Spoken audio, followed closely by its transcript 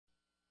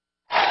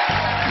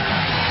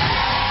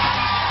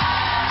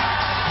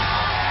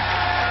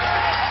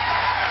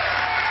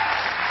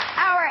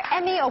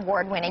Emmy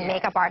award-winning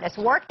makeup artists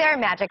work their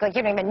magic like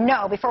you don't even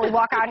know before we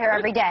walk out here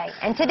every day.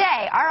 And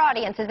today, our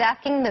audience is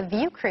asking the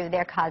View crew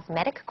their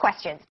cosmetic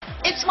questions.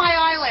 It's my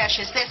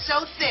eyelashes. They're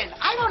so thin.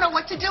 I don't know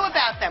what to do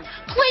about them.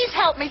 Please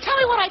help me. Tell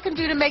me what I can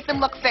do to make them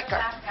look thicker.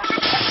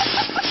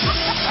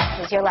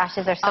 Your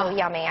lashes are so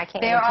yummy. I can't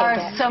even take it. There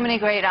are so many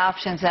great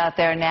options out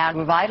there now.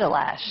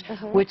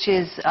 Revitalash, which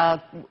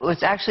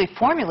was actually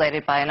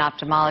formulated by an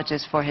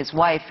ophthalmologist for his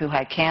wife who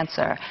had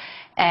cancer.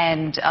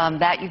 And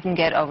that you can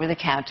get over the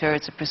counter.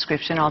 It's a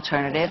prescription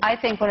alternative. I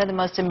think one of the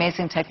most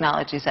amazing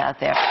technologies out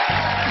there.